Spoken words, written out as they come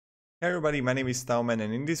Hey everybody, my name is TaoMan,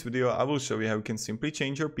 and in this video I will show you how you can simply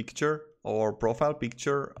change your picture or profile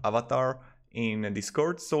picture, avatar in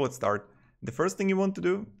Discord. So let's start. The first thing you want to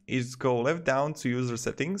do is go left down to user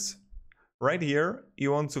settings. Right here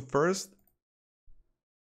you want to first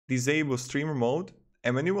disable streamer mode,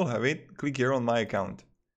 and when you will have it, click here on my account.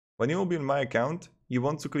 When you will be on my account, you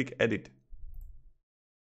want to click edit.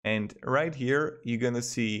 And right here you're gonna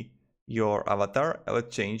see your avatar.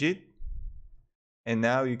 Let's change it. And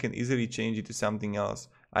now you can easily change it to something else.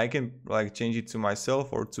 I can change it to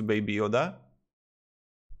myself or to Baby Yoda.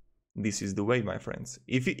 This is the way, my friends.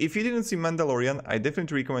 If you didn't see Mandalorian, I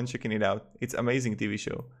definitely recommend checking it out. It's an amazing TV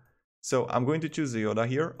show. So I'm going to choose the Yoda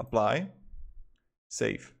here, apply,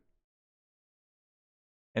 save.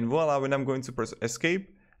 And voila, when I'm going to press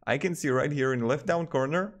escape, I can see right here in the left down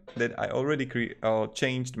corner that I already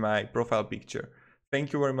changed my profile picture.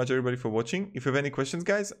 Thank you very much everybody for watching. If you have any questions,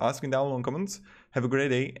 guys, ask me down in the comments. Have a great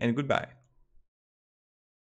day and goodbye.